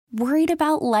Worried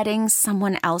about letting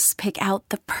someone else pick out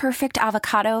the perfect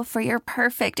avocado for your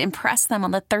perfect impress them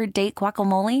on the third date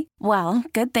guacamole? Well,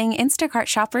 good thing Instacart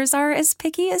shoppers are as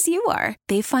picky as you are.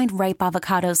 They find ripe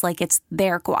avocados like it's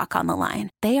their guac on the line.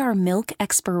 They are milk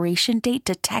expiration date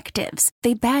detectives.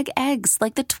 They bag eggs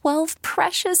like the 12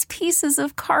 precious pieces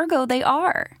of cargo they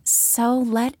are. So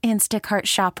let Instacart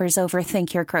shoppers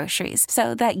overthink your groceries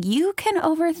so that you can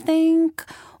overthink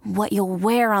what you'll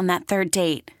wear on that third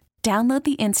date. Download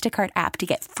the Instacart app to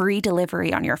get free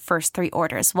delivery on your first 3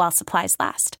 orders while supplies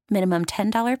last. Minimum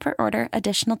 $10 per order.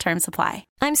 Additional terms apply.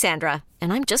 I'm Sandra,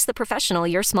 and I'm just the professional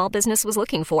your small business was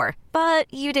looking for. But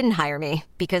you didn't hire me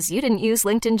because you didn't use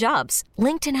LinkedIn Jobs.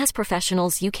 LinkedIn has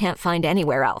professionals you can't find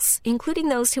anywhere else, including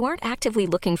those who aren't actively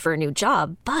looking for a new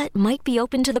job, but might be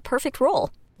open to the perfect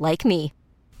role, like me.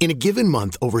 In a given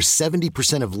month, over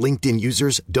 70% of LinkedIn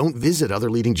users don't visit other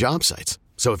leading job sites.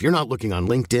 So if you're not looking on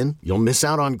LinkedIn, you'll miss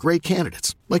out on great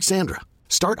candidates like Sandra.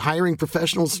 Start hiring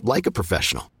professionals like a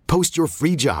professional. Post your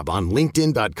free job on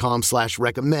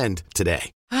linkedin.com/recommend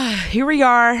today. Here we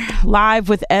are, live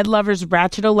with Ed Lover's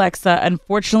Ratchet Alexa.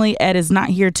 Unfortunately, Ed is not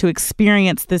here to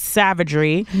experience this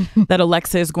savagery that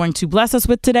Alexa is going to bless us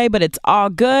with today, but it's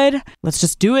all good. Let's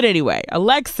just do it anyway.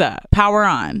 Alexa, power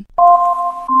on.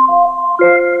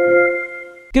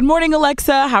 Good morning,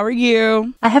 Alexa. How are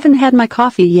you? I haven't had my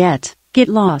coffee yet. Get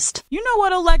lost. You know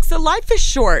what, Alexa? Life is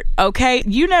short, okay?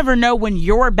 You never know when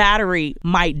your battery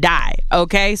might die,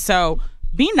 okay? So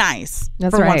be nice.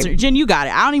 That's right. Once. Jen, you got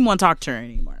it. I don't even want to talk to her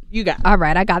anymore. You got it. All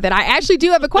right, I got that. I actually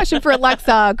do have a question for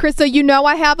Alexa. Krista, you know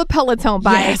I have a Peloton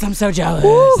bike. Yes, I'm so jealous.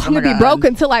 Ooh, I'm going to be broke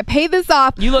until I pay this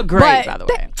off. You look great, by the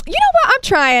way. You know what? I'm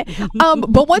trying.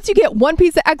 But once you get one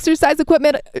piece of exercise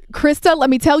equipment, Krista, let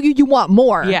me tell you, you want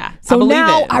more. Yeah, so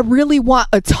now I really want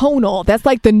a tonal. That's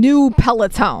like the new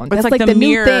Peloton. That's like the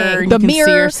mirror, new thing. The you can mirror.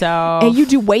 See yourself. And you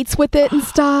do weights with it and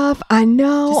stuff. I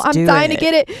know. I'm dying to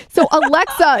get it. So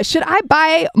Alexa, should I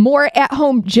buy more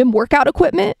at-home gym workout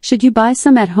equipment? Should you buy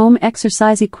some at-home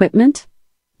exercise equipment?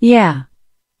 Yeah.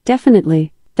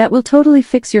 Definitely. That will totally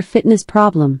fix your fitness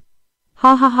problem.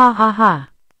 Ha ha ha ha ha.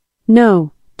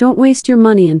 No, don't waste your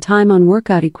money and time on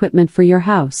workout equipment for your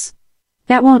house.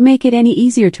 That won't make it any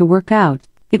easier to work out.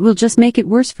 It will just make it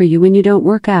worse for you when you don't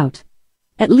work out.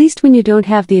 At least when you don't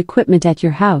have the equipment at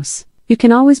your house, you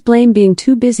can always blame being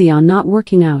too busy on not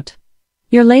working out.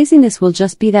 Your laziness will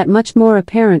just be that much more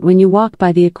apparent when you walk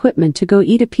by the equipment to go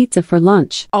eat a pizza for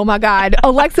lunch. Oh my God.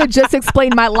 Alexa just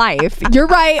explained my life. You're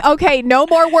right. Okay, no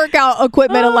more workout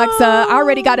equipment, Alexa. I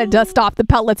already got to dust off the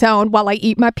Peloton while I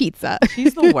eat my pizza.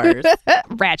 She's the worst.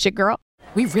 Ratchet girl.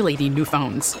 We really need new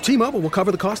phones. T-Mobile will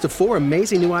cover the cost of 4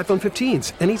 amazing new iPhone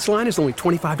 15s, and each line is only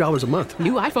 $25 a month.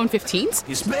 New iPhone 15s?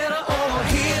 It's better over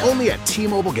here. Only at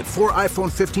T-Mobile, get 4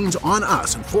 iPhone 15s on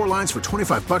us and 4 lines for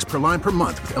 $25 per line per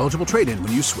month with eligible trade-in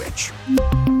when you switch.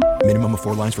 Minimum of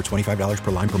 4 lines for $25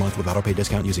 per line per month with autopay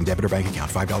discount using debit or bank account.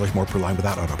 $5 more per line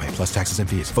without autopay, plus taxes and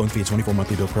fees. Phone fee at 24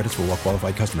 monthly bill credits for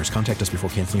well-qualified customers. Contact us before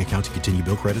canceling account to continue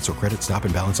bill credits or credit stop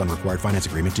and balance on required finance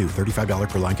agreement due. $35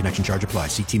 per line connection charge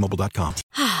applies. See T-Mobile.com.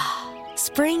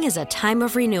 Spring is a time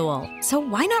of renewal, so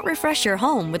why not refresh your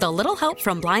home with a little help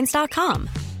from Blinds.com?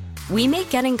 We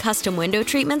make getting custom window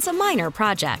treatments a minor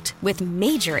project with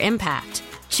major impact.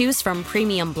 Choose from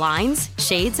premium blinds,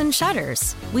 shades, and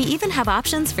shutters. We even have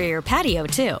options for your patio,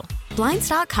 too.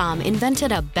 Blinds.com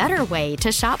invented a better way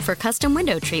to shop for custom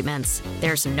window treatments.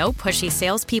 There's no pushy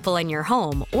salespeople in your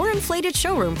home or inflated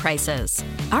showroom prices.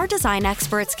 Our design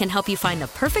experts can help you find the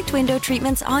perfect window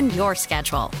treatments on your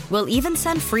schedule. We'll even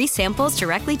send free samples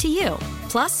directly to you.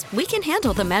 Plus, we can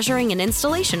handle the measuring and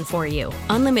installation for you.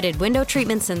 Unlimited window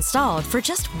treatments installed for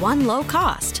just one low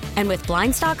cost. And with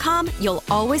Blinds.com, you'll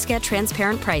always get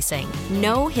transparent pricing.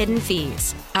 No hidden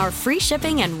fees. Our free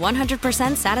shipping and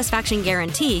 100% satisfaction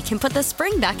guarantee can put the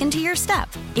spring back into your step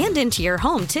and into your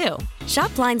home, too.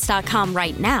 Shop Blinds.com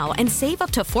right now and save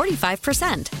up to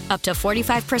 45%. Up to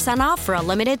 45% off for a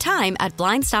limited time at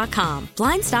Blinds.com.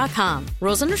 Blinds.com.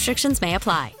 Rules and restrictions may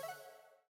apply.